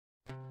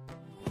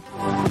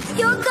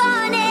You're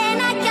gone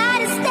and I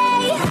gotta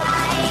stay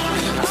high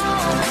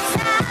all the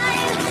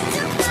time.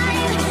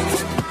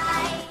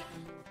 Survive.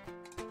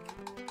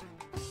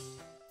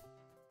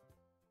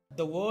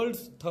 The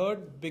world's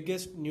third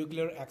biggest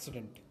nuclear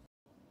accident.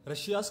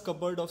 Russia's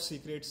cupboard of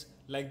secrets,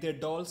 like their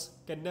dolls,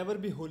 can never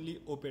be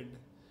wholly opened.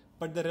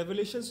 But the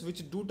revelations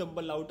which do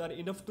tumble out are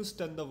enough to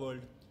stun the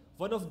world.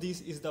 One of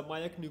these is the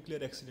Mayak nuclear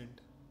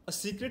accident. A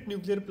secret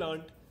nuclear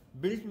plant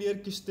built near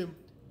Kyshtym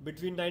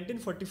between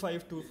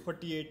 1945 to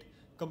 48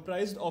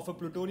 comprised of a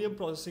plutonium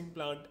processing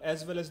plant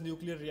as well as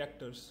nuclear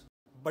reactors.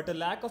 But a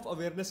lack of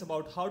awareness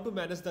about how to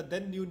manage the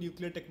then new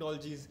nuclear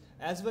technologies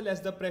as well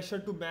as the pressure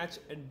to match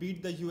and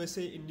beat the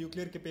USA in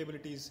nuclear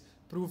capabilities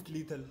proved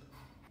lethal.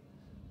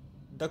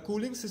 The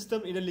cooling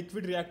system in a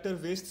liquid reactor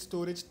waste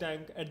storage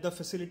tank at the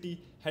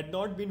facility had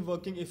not been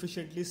working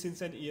efficiently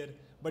since an year,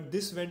 but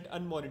this went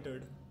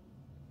unmonitored.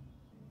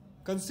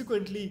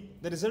 Consequently,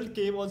 the result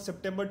came on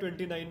September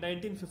 29,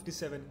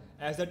 1957,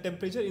 as the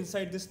temperature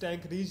inside this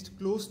tank reached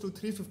close to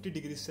 350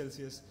 degrees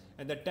Celsius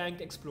and the tank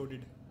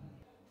exploded.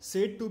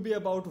 Said to be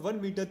about 1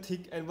 meter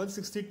thick and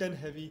 160 ton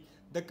heavy,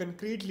 the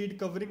concrete lid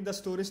covering the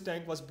storage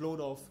tank was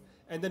blown off,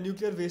 and the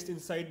nuclear waste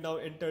inside now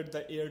entered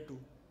the air too.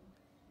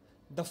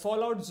 The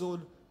fallout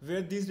zone,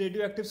 where these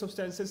radioactive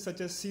substances such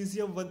as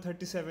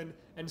cesium-137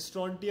 and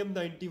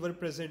strontium-90 were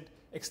present,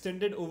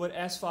 extended over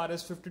as far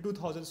as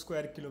 52,000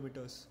 square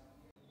kilometers.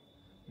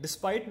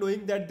 Despite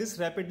knowing that this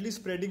rapidly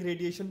spreading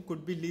radiation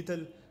could be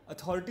lethal,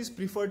 authorities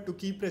preferred to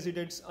keep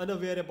residents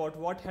unaware about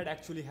what had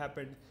actually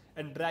happened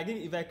and dragging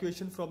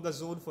evacuation from the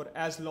zone for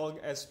as long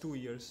as 2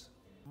 years.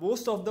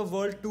 Most of the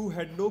world too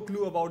had no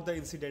clue about the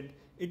incident.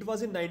 It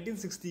was in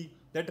 1960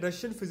 that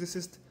Russian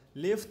physicist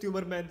Lev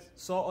Tumerman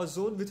saw a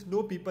zone with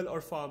no people or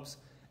farms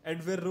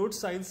and where road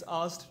signs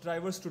asked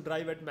drivers to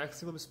drive at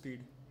maximum speed.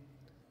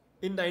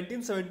 In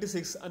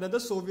 1976, another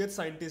Soviet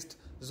scientist,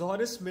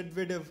 Boris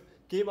Medvedev,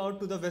 came out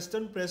to the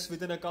Western press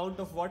with an account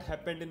of what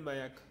happened in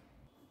Mayak.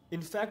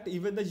 In fact,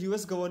 even the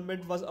US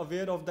government was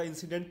aware of the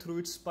incident through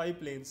its spy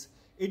planes.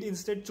 It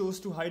instead chose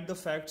to hide the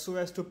fact so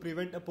as to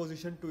prevent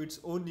opposition to its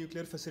own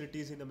nuclear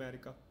facilities in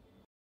America.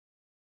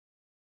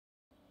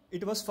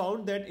 It was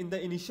found that in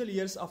the initial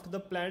years after the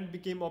plant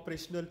became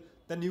operational,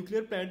 the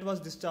nuclear plant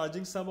was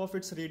discharging some of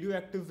its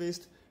radioactive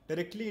waste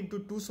directly into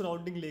 2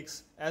 surrounding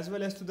lakes as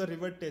well as to the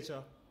river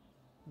Techa.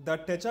 The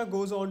Techa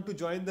goes on to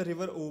join the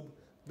river Ob,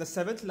 the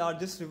 7th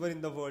largest river in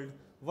the world.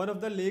 One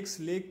of the lakes,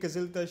 Lake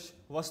Kiziltash,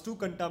 was too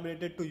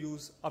contaminated to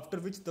use, after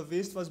which the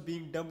waste was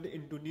being dumped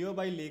into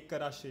nearby Lake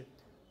Karashe.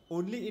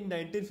 Only in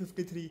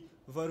 1953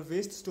 were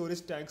waste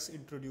storage tanks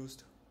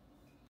introduced.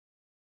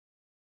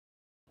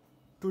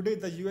 Today,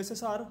 the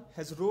USSR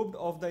has roped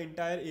off the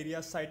entire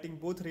area, citing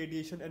both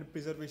radiation and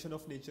preservation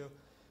of nature.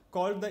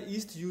 Called the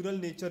East Ural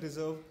Nature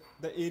Reserve,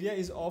 the area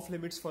is off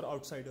limits for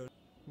outsiders.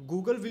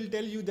 Google will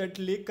tell you that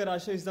Lake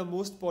Karashe is the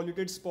most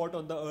polluted spot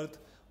on the earth.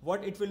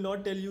 What it will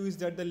not tell you is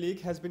that the lake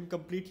has been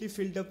completely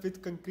filled up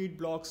with concrete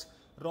blocks,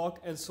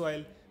 rock and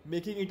soil,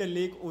 making it a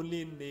lake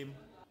only in name.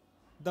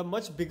 The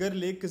much bigger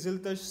Lake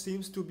Kiziltash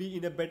seems to be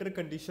in a better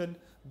condition,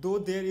 though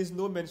there is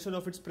no mention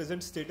of its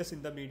present status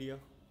in the media.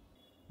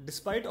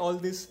 Despite all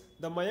this,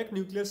 the Mayak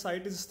nuclear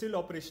site is still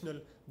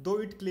operational, though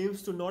it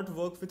claims to not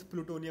work with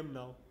plutonium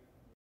now.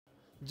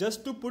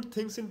 Just to put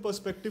things in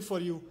perspective for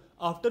you,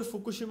 after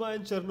Fukushima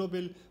and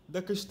Chernobyl,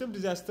 the Kyshtym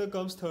disaster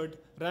comes third,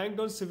 ranked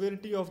on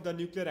severity of the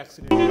nuclear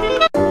accident.